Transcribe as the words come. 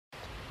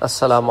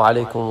السلام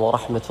علیکم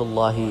ورحمۃ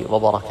اللہ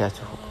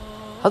وبرکاتہ۔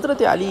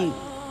 حضرت علی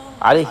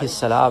علیہ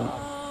السلام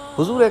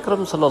حضور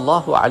اکرم صلی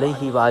اللہ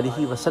علیہ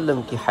وآلہ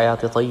وسلم کی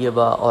حیات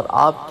طیبہ اور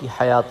آپ کی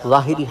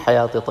ظاہری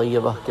حیات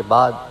طیبہ کے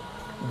بعد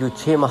جو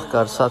 6 ماہ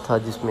کا عرصہ تھا،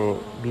 جس میں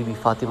بی بی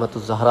فاطمۃ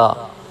الزہرا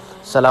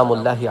سلام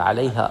اللہ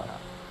علیہا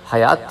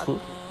حیات تھیں،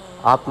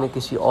 آپ نے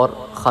کسی اور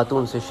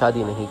خاتون سے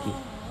شادی نہیں کی،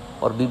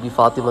 اور بی بی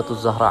فاطمۃ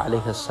الزہرا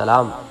علیہ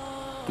السلام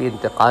کے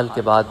انتقال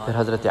کے بعد پھر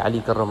حضرت علی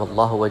کرم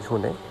اللہ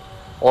وجہہ نے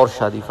اور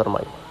شادی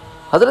فرمائی۔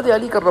 حضرت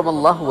علی کرم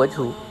اللہ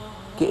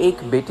وجہہ کے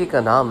ایک بیٹے کا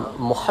نام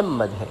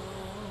محمد ہے،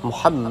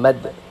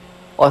 محمد،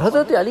 اور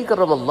حضرت علی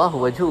کرم اللہ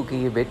وجہہ کے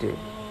یہ بیٹے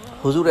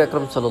حضور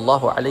اکرم صلی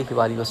اللہ علیہ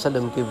وآلہ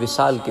وسلم کے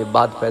وصال کے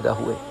بعد پیدا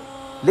ہوئے،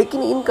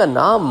 لیکن ان کا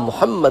نام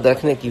محمد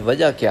رکھنے کی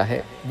وجہ کیا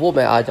ہے وہ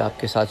میں آج آپ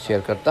کے ساتھ شیئر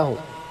کرتا ہوں۔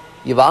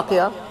 یہ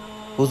واقعہ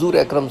حضور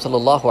اکرم صلی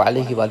اللہ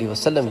علیہ وآلہ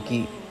وسلم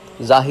کی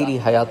ظاہری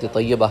حیات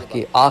طیبہ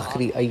کے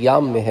آخری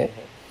ایام میں ہے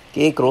کہ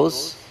ایک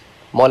روز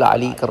مولا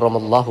علی کرم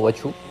اللہ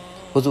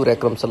وجہہ حضور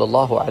اکرم صلی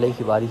اللہ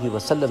علیہ وآلہ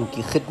وسلم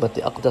کی خدمت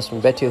اقدس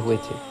میں بیٹھے ہوئے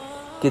تھے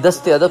کہ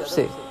دست ادب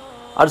سے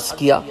عرض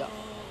کیا،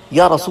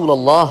 یا رسول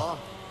اللہ،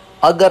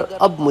 اگر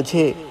اب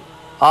مجھے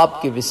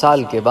آپ کے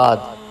وصال کے بعد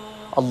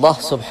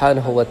اللہ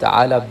سبحانہ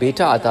وتعالی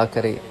بیٹا عطا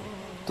کرے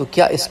تو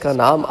کیا اس کا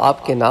نام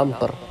آپ کے نام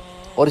پر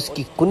اور اس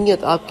کی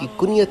کنیت آپ کی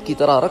کنیت کی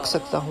طرح رکھ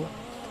سکتا ہوں؟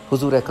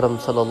 حضور اکرم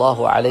صلی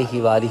اللہ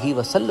علیہ وآلہ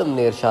وسلم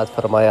نے ارشاد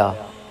فرمایا،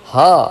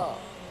 ہاں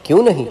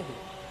کیوں نہیں۔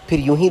 پھر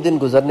یوں ہی دن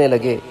گزرنے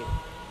لگے،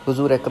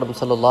 حضور اکرم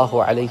صلی اللہ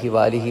علیہ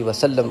وآلہ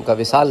وسلم کا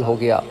وصال ہو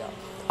گیا۔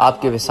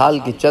 آپ کے وصال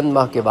کے چند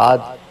ماہ کے بعد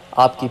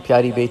آپ کی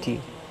پیاری بیٹی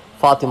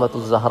فاطمۃ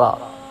الزہرا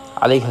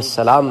علیہ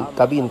السلام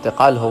کا بھی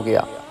انتقال ہو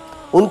گیا۔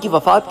 ان کی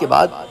وفات کے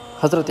بعد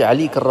حضرت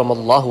علی کرم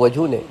اللہ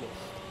وجہہ نے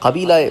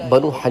قبیلہ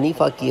بنو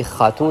حنیفہ کی ایک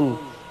خاتون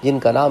جن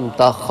کا نام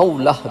تھا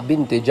خولہ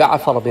بنت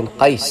جعفر بن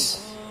قیس،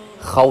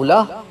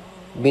 خولہ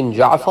بن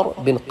جعفر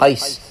بن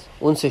قیس،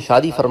 ان سے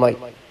شادی فرمائی۔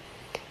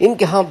 ان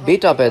کے ہاں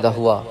بیٹا پیدا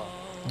ہوا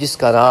جس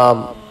کا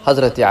نام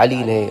حضرت علی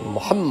نے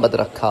محمد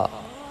رکھا،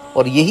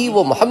 اور یہی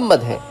وہ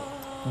محمد ہیں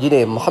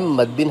جنہیں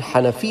محمد بن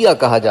حنفیہ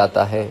کہا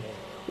جاتا ہے،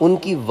 ان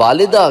کی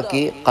والدہ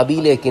کے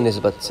قبیلے کی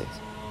نسبت سے،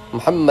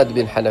 محمد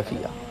بن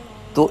حنفیہ۔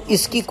 تو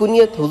اس کی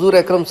کنیت حضور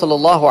اکرم صلی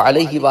اللہ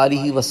علیہ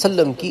وآلہ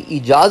وسلم کی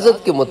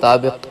اجازت کے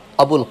مطابق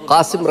ابو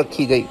القاسم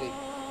رکھی گئی۔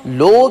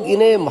 لوگ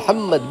انہیں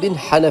محمد بن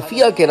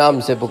حنفیہ کے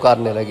نام سے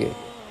پکارنے لگے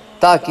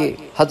تاکہ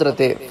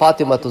حضرت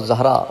فاطمۃ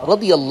الزہرا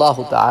رضی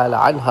اللہ تعالی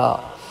عنہا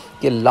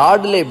کے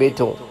لاڈلے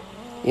بیٹوں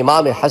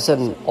امام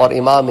حسن اور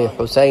امام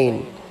حسین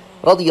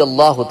رضی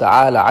اللہ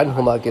تعالی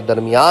عنہما کے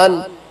درمیان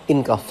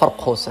ان کا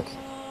فرق ہو سکے۔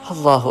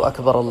 اللہ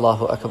اکبر،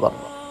 اللہ اکبر۔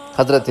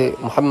 حضرت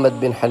محمد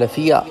بن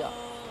حنفیہ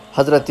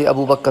حضرت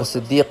ابو بکر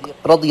صدیق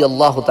رضی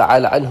اللہ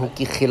تعالی عنہ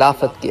کی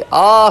خلافت کے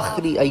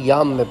آخری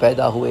ایام میں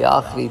پیدا ہوئے،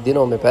 آخری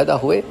دنوں میں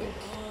پیدا ہوئے،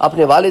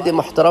 اپنے والد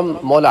محترم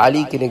مولا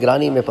علی کی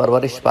نگرانی میں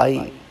پرورش پائی،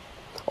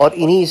 اور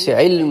انہی سے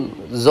علم،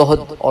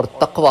 زہد اور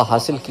تقوی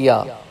حاصل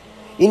کیا۔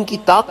 ان کی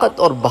طاقت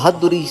اور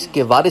بہادری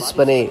کے وارث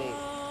بنے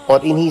اور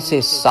انہی سے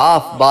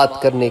صاف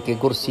بات کرنے کے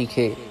گر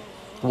سیکھے۔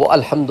 وہ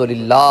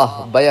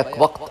الحمدللہ بیک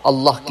وقت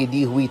اللہ کی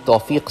دی ہوئی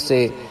توفیق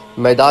سے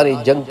میدان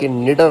جنگ کے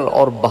نڈر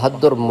اور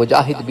بہادر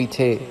مجاہد بھی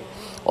تھے،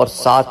 اور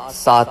ساتھ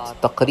ساتھ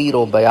تقریر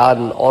و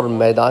بیان اور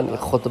میدان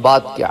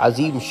خطبات کے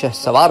عظیم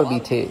شہسوار بھی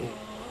تھے۔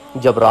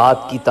 جب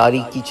رات کی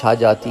تاریکی چھا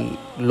جاتی،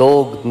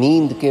 لوگ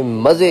نیند کے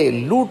مزے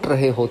لوٹ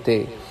رہے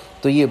ہوتے،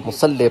 تو یہ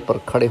مصلی پر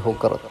کھڑے ہو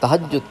کر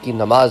تہجد کی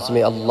نماز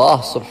میں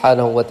اللہ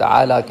سبحانہ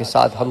وتعالی کے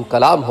ساتھ ہم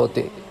کلام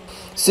ہوتے،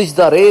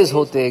 سجدہ ریز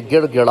ہوتے،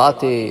 گڑ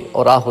گڑاتے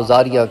اور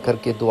آہوزاریاں کر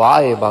کے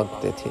دعائیں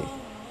مانگتے تھے۔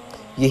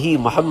 یہی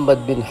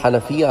محمد بن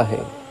حنفیہ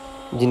ہیں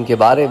جن کے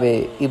بارے میں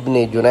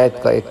ابن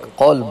جنید کا ایک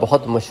قول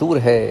بہت مشہور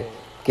ہے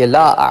کہ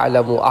لا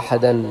اعلم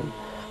احدا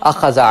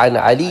اخذ عن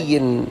علی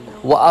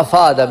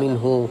وافاد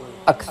منہ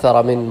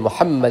اکثر من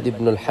محمد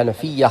بن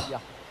الحنفیہ۔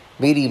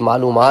 میری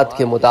معلومات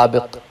کے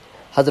مطابق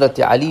حضرت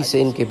علی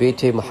سے ان کے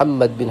بیٹے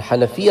محمد بن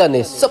حنفیہ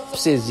نے سب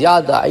سے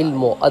زیادہ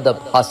علم و ادب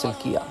حاصل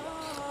کیا۔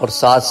 اور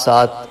ساتھ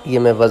ساتھ یہ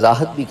میں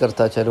وضاحت بھی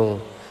کرتا چلوں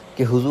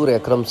کہ حضور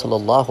اکرم صلی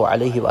اللہ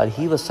علیہ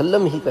وآلہ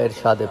وسلم ہی کا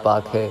ارشاد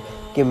پاک ہے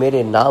کہ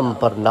میرے نام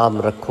پر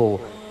نام رکھو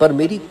پر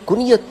میری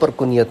کنیت پر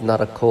کنیت نہ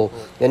رکھو،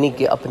 یعنی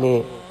کہ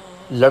اپنے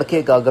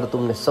لڑکے کا اگر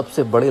تم نے سب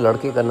سے بڑے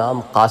لڑکے کا نام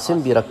قاسم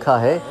بھی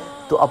رکھا ہے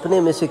تو اپنے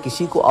میں سے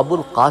کسی کو ابو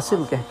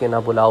القاسم کہہ کے نہ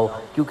بلاؤ،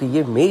 کیونکہ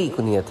یہ میری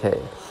کنیت ہے۔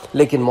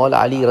 لیکن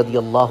مولا علی رضی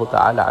اللہ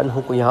تعالی عنہ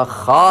کو یہاں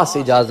خاص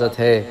اجازت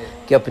ہے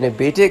کہ اپنے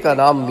بیٹے کا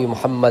نام بھی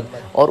محمد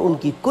اور ان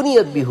کی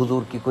کنیت بھی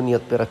حضور کی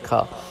کنیت پہ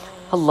رکھا۔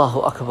 اللہ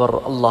اکبر،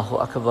 اللہ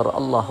اکبر،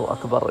 اللہ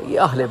اکبر۔ یہ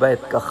اہل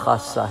بیت کا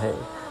خاصہ ہے،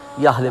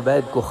 یہ اہل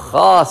بیت کو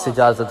خاص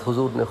اجازت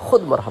حضور نے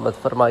خود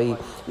مرحمت فرمائی۔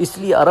 اس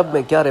لیے عرب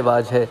میں کیا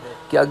رواج ہے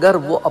کہ اگر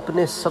وہ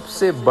اپنے سب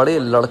سے بڑے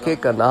لڑکے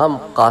کا نام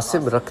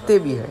قاسم رکھتے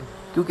بھی ہیں،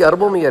 کیونکہ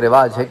عربوں میں یہ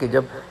رواج ہے کہ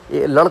جب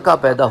لڑکا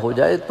پیدا ہو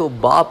جائے تو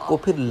باپ کو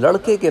پھر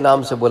لڑکے کے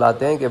نام سے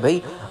بلاتے ہیں کہ بھئی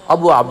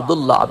ابو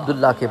عبداللہ،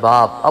 عبداللہ کے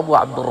باپ، ابو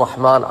عبد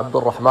الرحمن، عبد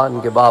الرحمن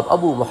کے باپ،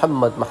 ابو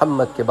محمد،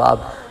 محمد کے باپ۔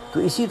 تو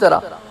اسی طرح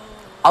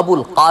ابو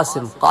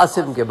القاسم،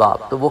 قاسم کے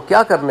باپ. تو وہ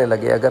کیا کرنے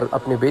لگے؟ اگر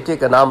اپنے بیٹے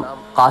کا نام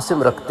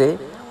قاسم رکھتے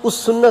اس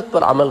سنت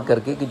پر عمل کر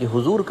کے کہ جو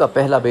حضور کا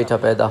پہلا بیٹا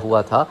پیدا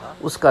ہوا تھا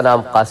اس کا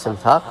نام قاسم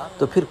تھا،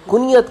 تو پھر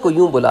کنیت کو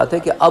یوں بلاتے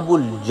کہ ابو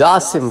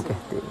الجاسم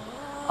کہتے،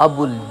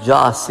 ابو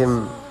الجاسم،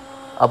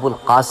 ابو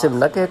القاسم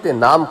نہ کہتے،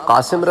 نام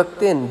قاسم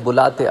رکھتے،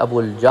 بلاتے ابو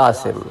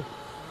الجاسم،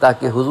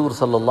 تاکہ حضور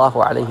صلی اللہ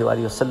علیہ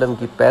وآلہ وسلم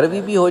کی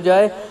پیروی بھی ہو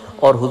جائے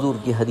اور حضور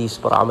کی حدیث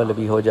پر عمل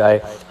بھی ہو جائے.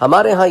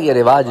 ہمارے ہاں یہ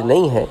رواج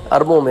نہیں ہے،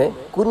 عربوں میں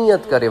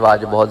کنیت کا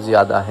رواج بہت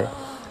زیادہ ہے.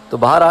 تو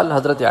بہرحال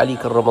حضرت علی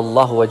کرم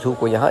اللہ وجہہ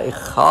کو یہاں ایک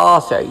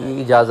خاص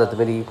اجازت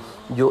ملی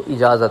جو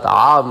اجازت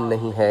عام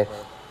نہیں ہے.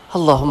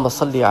 اللہم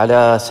صلی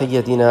علی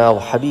سیدنا و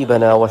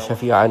حبیبنا و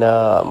شفیعنا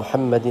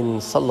محمد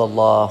صلی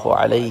اللہ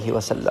علیہ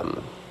وسلم.